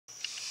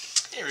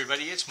Hey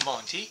everybody, it's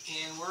Monty,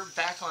 and we're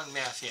back on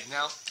Mathia.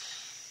 Now,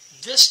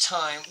 this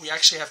time we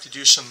actually have to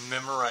do some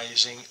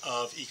memorizing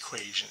of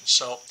equations.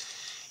 So,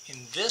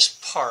 in this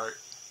part,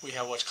 we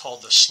have what's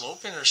called the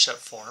slope-intercept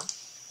form.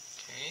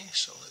 Okay,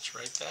 so let's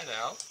write that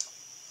out.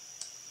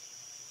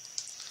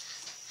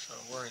 So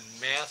we're in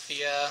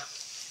Mathia.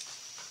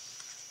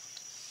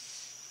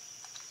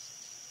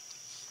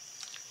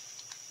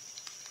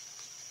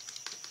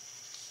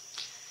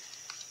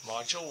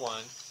 Module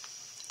 1.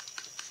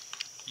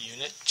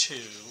 Unit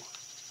 2,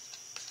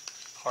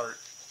 Part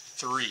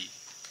 3.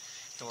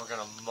 And we're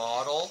going to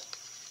model,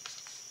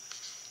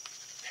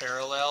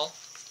 parallel,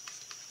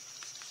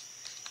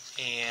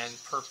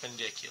 and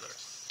perpendicular.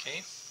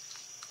 Okay?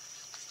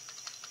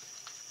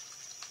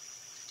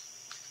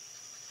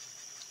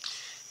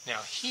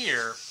 Now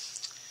here,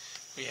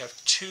 we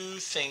have two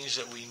things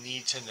that we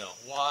need to know.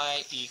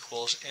 Y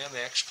equals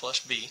mx plus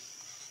b,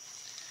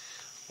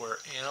 where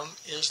m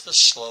is the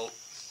slope,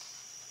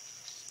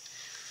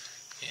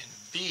 and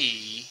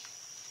b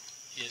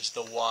is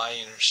the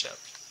y-intercept.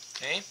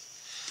 Okay?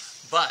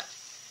 But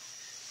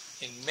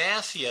in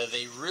Mathia,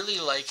 they really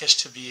like us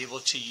to be able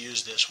to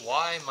use this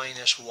y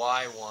minus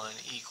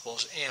y1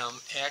 equals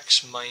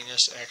mx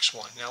minus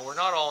x1. Now, we're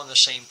not all in the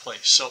same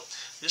place, so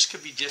this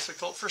could be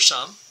difficult for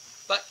some,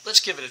 but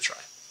let's give it a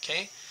try.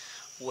 Okay?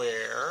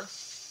 Where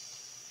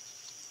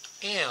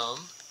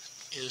m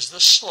is the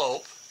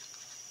slope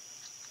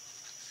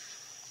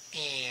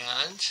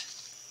and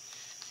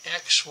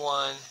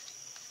x1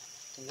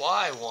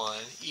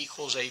 y1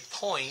 equals a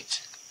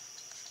point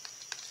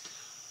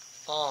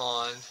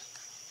on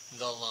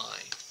the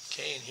line.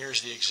 Okay, and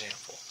here's the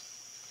example.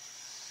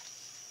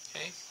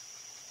 Okay.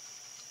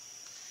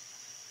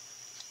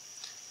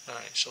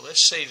 Alright, so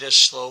let's say this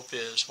slope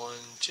is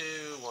 1,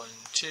 2, 1,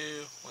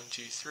 2, 1,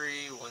 2,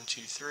 3, 1,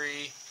 2,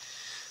 3.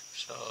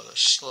 So the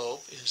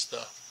slope is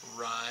the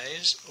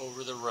rise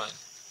over the run.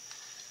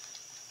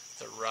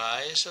 The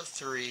rise of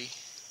 3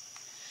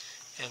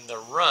 and the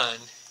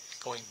run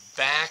going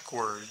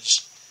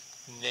backwards,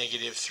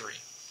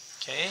 -3.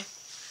 Okay?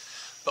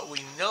 But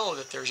we know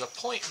that there's a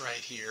point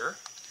right here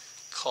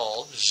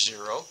called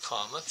 0,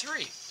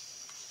 3.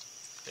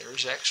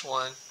 There's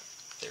x1,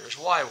 there's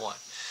y1.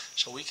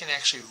 So we can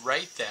actually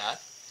write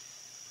that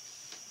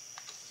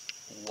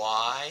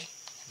y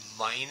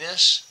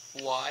minus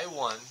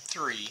y1,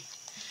 3,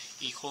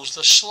 equals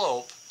the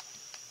slope,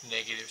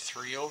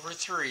 -3 over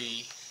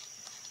 3,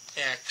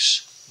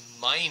 x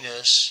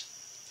minus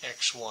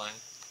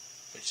x1,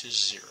 which is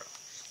 0.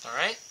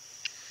 Alright?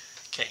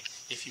 Okay,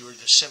 if you were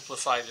to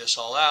simplify this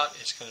all out,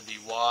 it's going to be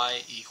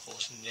y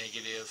equals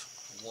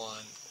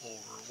 -1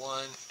 over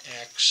 1,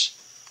 x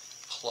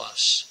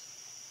plus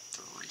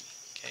 3.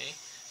 Okay?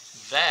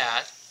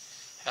 That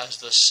has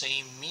the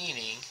same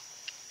meaning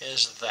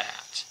as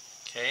that.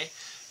 Okay?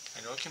 I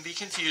know it can be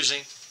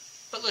confusing,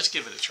 but let's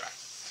give it a try.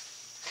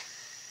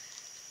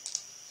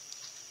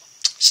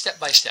 Step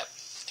by step.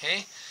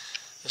 Okay?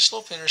 The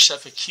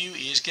slope-intercept of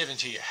QE is given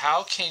to you.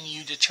 How can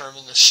you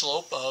determine the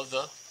slope of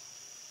the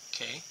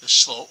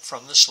slope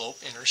from the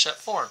slope-intercept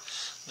form?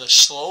 The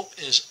slope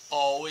is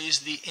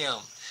always the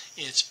m.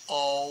 It's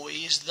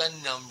always the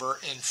number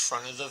in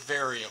front of the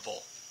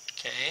variable.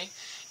 Okay?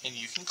 And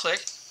you can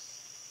click.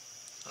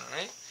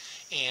 Alright?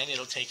 And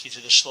it'll take you to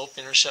the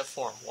slope-intercept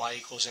form. Y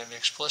equals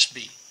mx plus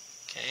b.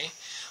 Okay?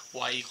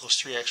 Y equals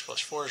 3x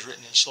plus 4 is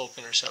written in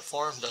slope-intercept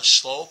form. The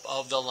slope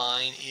of the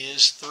line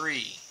is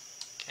 3.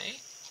 Okay?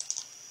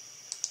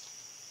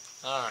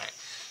 Alright,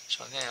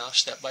 so now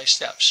step by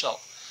step. So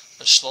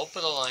the slope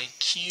of the line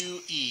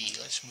QE,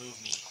 let's move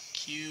me,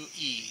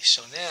 QE.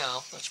 So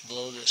now let's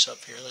blow this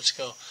up here. Let's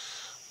go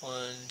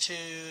 1,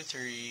 2,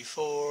 3,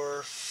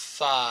 4,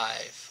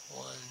 5.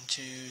 1,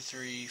 2,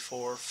 3,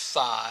 4,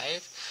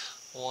 5.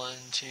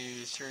 1,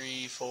 2,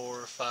 3,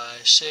 4,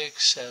 5,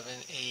 6,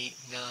 7, 8,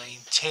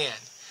 9,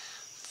 10.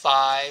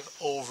 5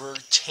 over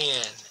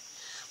 10.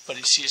 But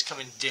you see it's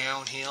coming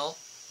downhill,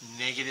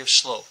 negative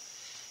slope.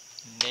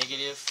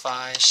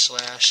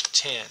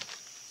 -5/10.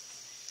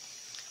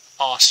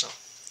 Awesome.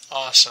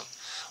 Awesome.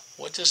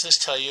 What does this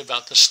tell you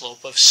about the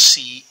slope of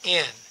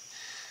CN?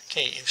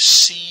 Okay, if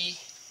CN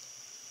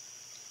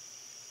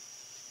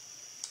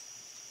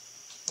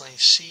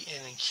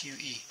and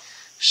QE.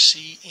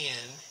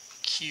 CN,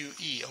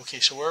 QE. Okay,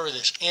 so wherever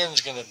this N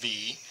is going to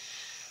be,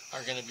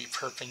 are going to be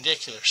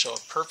perpendicular. So a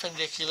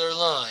perpendicular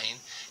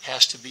line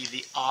has to be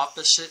the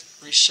opposite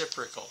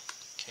reciprocal.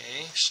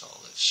 Okay, so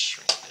let's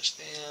shrink this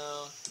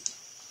down.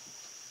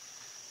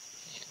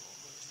 And we'll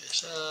move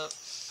this up.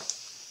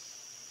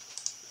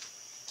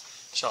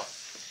 So,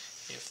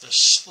 if the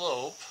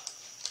slope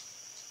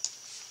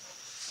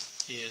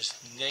is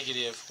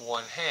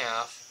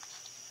 -1/2,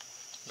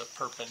 the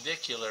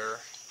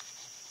perpendicular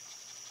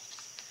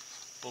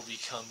will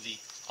become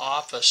the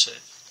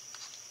opposite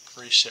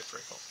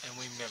reciprocal. And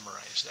we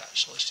memorize that.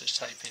 So let's just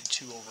type in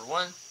 2 over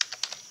 1.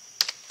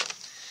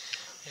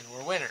 And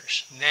we're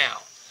winners.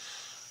 Now,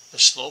 the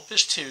slope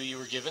is 2. You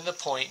were given the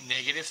point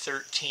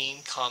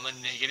 -13,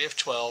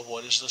 -12.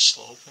 What is the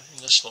slope in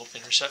the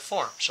slope-intercept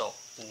form? So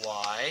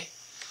y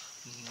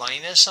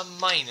minus a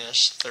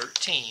minus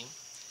 13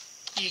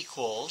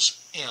 equals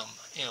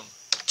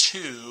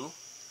M2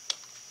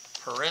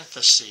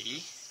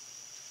 parenthesis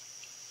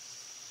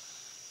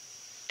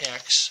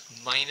x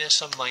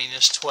minus a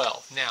minus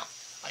 12. Now,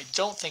 I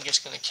don't think it's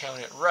going to count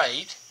it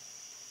right.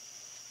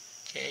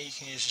 Okay, you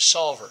can use the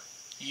solver.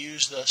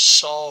 Use the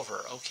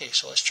solver. Okay,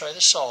 so let's try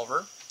the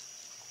solver.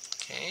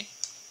 Okay.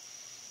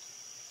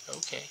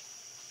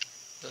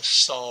 The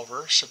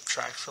solver,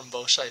 subtract from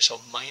both sides.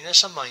 So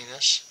minus a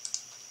minus.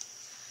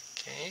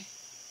 Okay.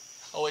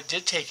 Oh, it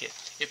did take it.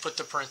 It put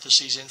the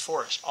parentheses in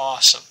for us.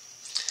 Awesome.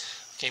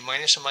 Okay,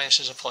 minus a minus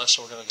is a plus,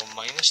 so we're going to go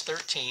minus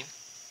 13.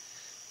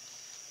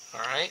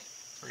 Alright,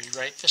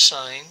 rewrite the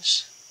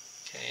signs.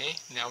 Okay,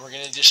 now we're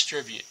going to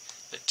distribute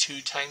the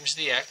 2 times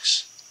the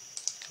x,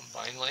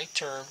 combine like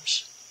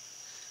terms,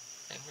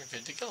 and we're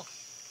good to go.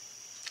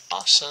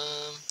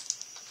 Awesome.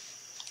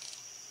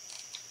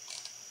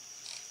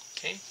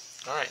 Okay,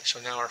 alright, so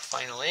now our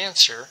final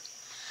answer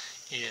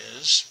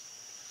is,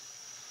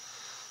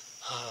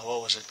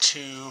 what was it,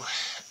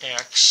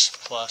 2x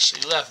plus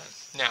 11.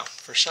 Now,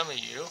 for some of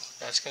you,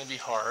 that's going to be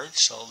hard,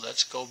 so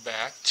let's go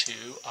back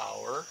to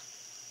our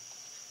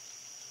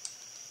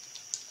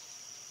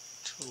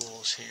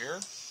tools here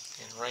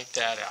and write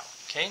that out,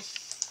 okay?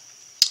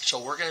 So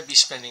we're going to be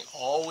spending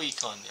all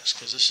week on this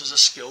because this is a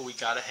skill we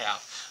got to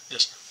have,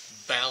 just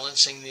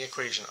balancing the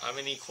equation. I'm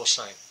an equal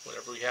sign.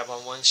 Whatever we have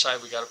on one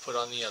side, we got to put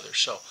on the other.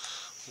 So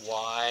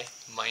y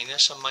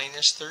minus a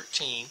minus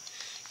 13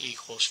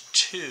 equals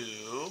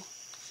 2x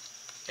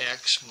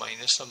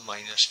minus a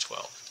minus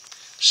 12.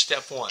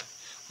 Step 1,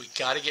 we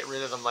got to get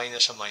rid of the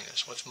minus a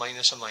minus. What's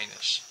minus a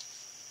minus?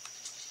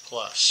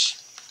 Plus.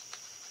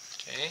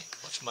 Okay,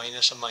 what's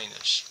minus a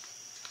minus?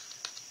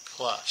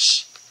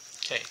 Plus.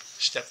 Okay,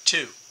 step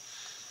 2,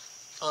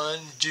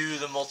 undo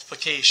the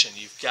multiplication.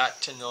 You've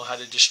got to know how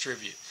to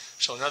distribute.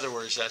 So in other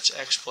words, that's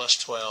x plus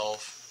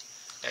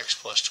 12, x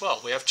plus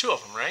 12. We have 2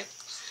 of them, right?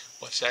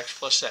 What's x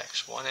plus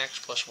x?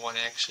 1x plus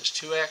 1x is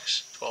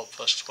 2x. 12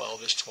 plus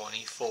 12 is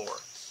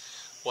 24.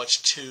 What's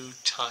 2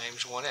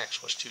 times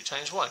 1x? What's 2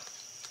 times 1?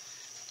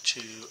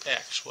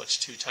 2x. What's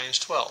 2 times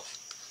 12?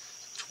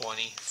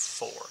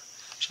 24.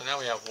 So now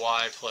we have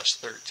y plus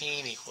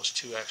 13 equals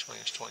 2x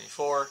minus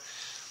 24.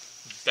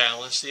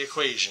 Balance the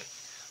equation.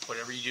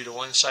 Whatever you do to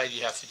one side,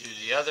 you have to do to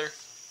the other.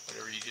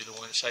 Whatever you do to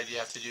one side, you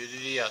have to do to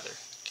the other.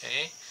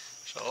 Okay?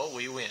 So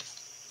we win.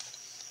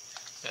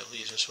 That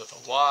leaves us with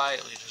a y,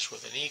 it leaves us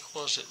with an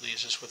equals, it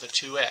leaves us with a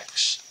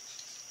 2x.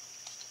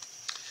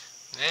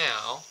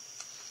 Now,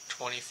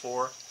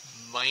 24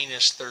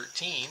 minus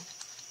 13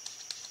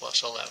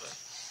 plus 11.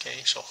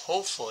 Okay, so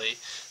hopefully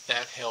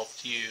that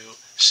helped you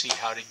see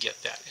how to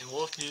get that. And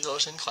we'll do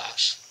those in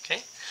class.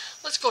 Okay,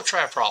 let's go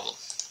try a problem.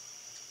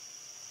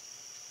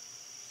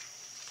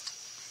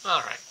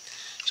 Alright,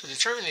 so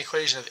determine the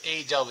equation of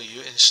AW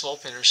in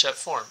slope-intercept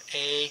form.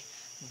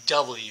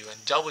 AW,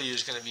 and W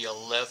is going to be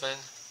 11,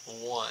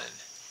 1.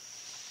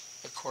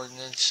 The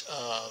coordinates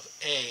of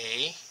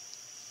A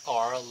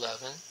are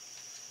 11,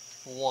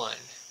 1.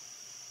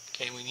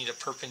 Okay, we need a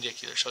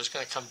perpendicular, so it's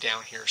going to come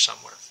down here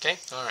somewhere. Okay,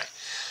 all right.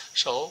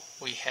 So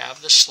we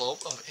have the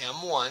slope of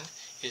M1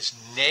 is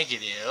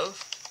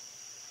negative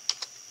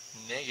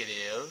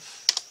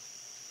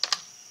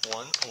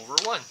 1 over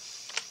 1.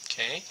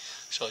 Okay,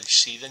 so you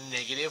see the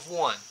negative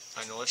 1.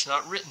 I know it's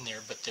not written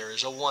there, but there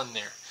is a 1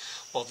 there.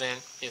 Well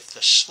then, if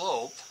the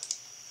slope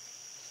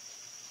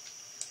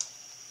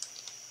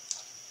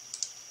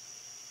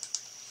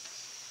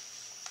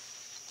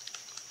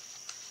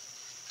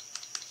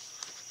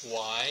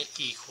y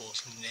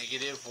equals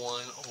negative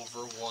 1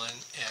 over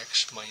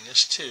 1x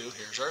minus 2.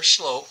 Here's our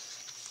slope.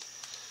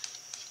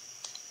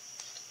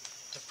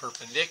 The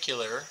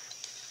perpendicular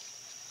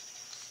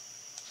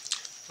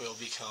will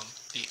become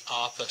the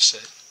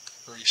opposite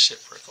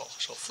reciprocal.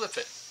 So flip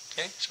it.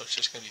 Okay, so it's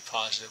just going to be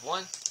positive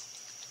 1.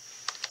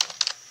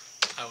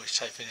 I always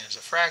type it in as a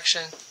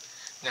fraction.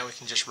 Now we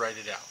can just write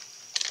it out.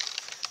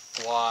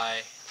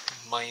 Y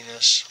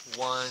minus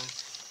 1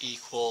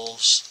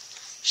 equals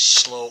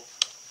slope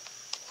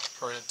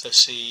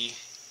parenthesis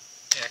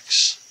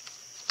x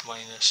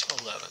minus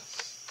 11.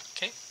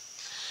 Okay,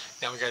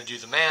 now we got to do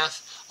the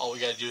math. All we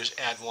got to do is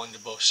add 1 to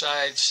both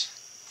sides.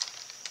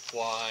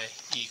 Y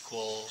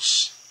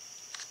equals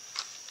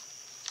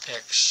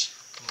x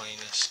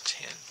minus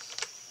 10.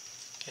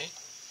 Okay.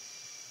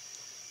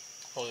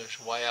 Oh, there's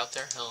y out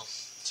there? Oh,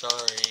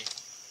 sorry.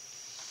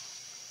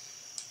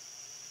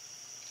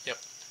 Yep,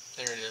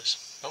 there it is.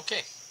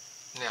 Okay.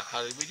 Now,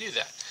 how did we do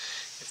that?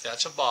 If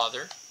that's a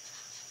bother,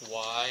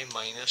 y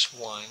minus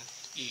 1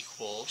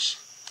 equals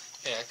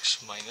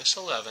x minus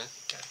 11.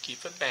 Got to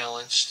keep it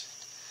balanced.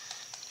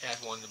 Add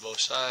 1 to both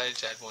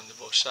sides, add 1 to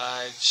both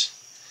sides.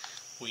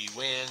 We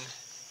win.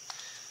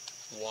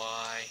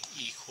 Y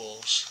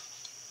equals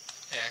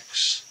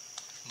x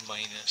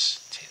minus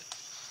 10.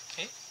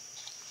 Okay?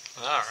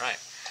 Alright.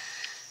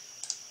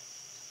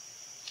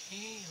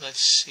 Okay,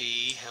 let's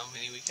see how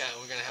many we got.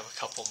 We're going to have a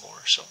couple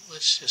more. So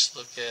let's just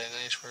look at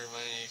a nice word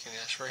money. You can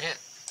ask for a hint.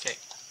 Okay.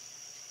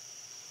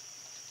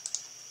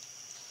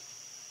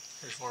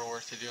 There's more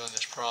work to do on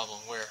this problem.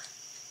 Where?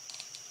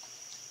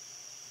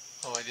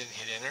 Oh, I didn't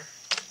hit enter.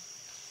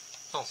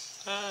 Oh,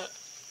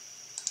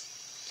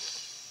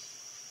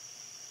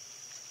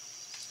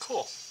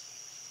 cool.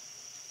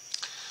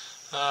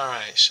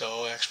 Alright,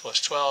 so x plus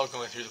 12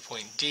 going through the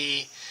point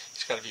D.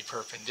 It's got to be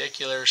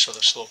perpendicular, so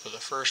the slope of the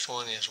first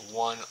one is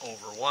 1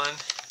 over 1.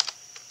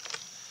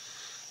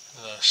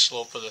 The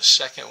slope of the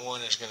second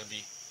one is going to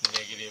be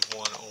negative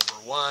 1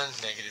 over 1,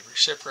 negative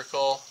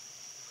reciprocal.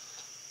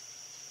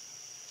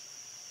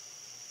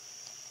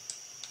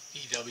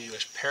 EW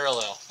is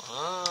parallel.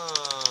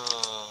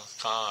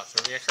 Throw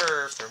me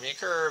a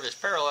curve, it's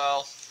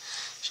parallel.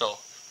 So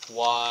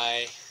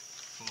y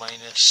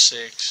minus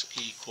 6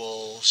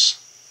 equals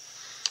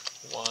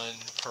 1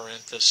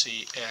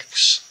 parenthesis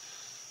x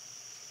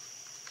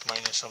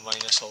minus a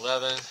minus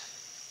 11.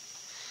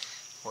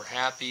 We're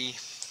happy.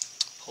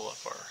 Pull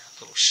up our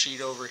little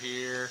sheet over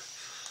here.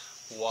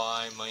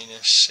 Y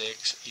minus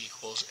 6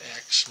 equals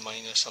x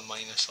minus a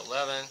minus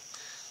 11.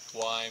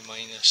 Y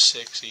minus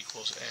 6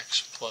 equals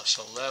x plus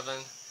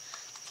 11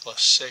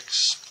 plus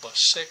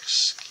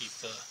 6. Keep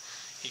the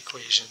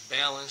equation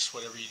balanced.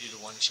 Whatever you do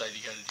to one side,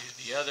 you got to do to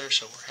the other.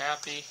 So we're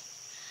happy.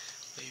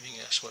 Leaving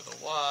us with a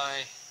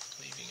y,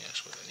 leaving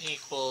us with an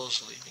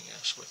equals, leaving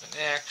us with an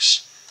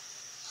x.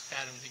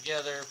 Add them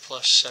together,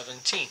 plus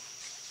 17.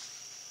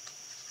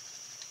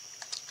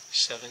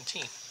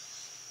 17.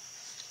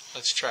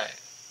 Let's try it.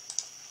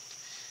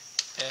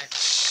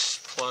 X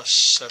plus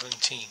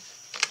 17.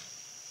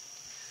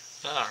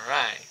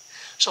 Alright,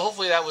 so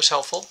hopefully that was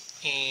helpful,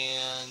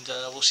 and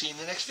we'll see you in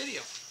the next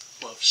video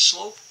of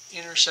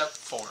slope-intercept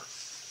form.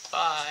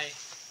 Bye.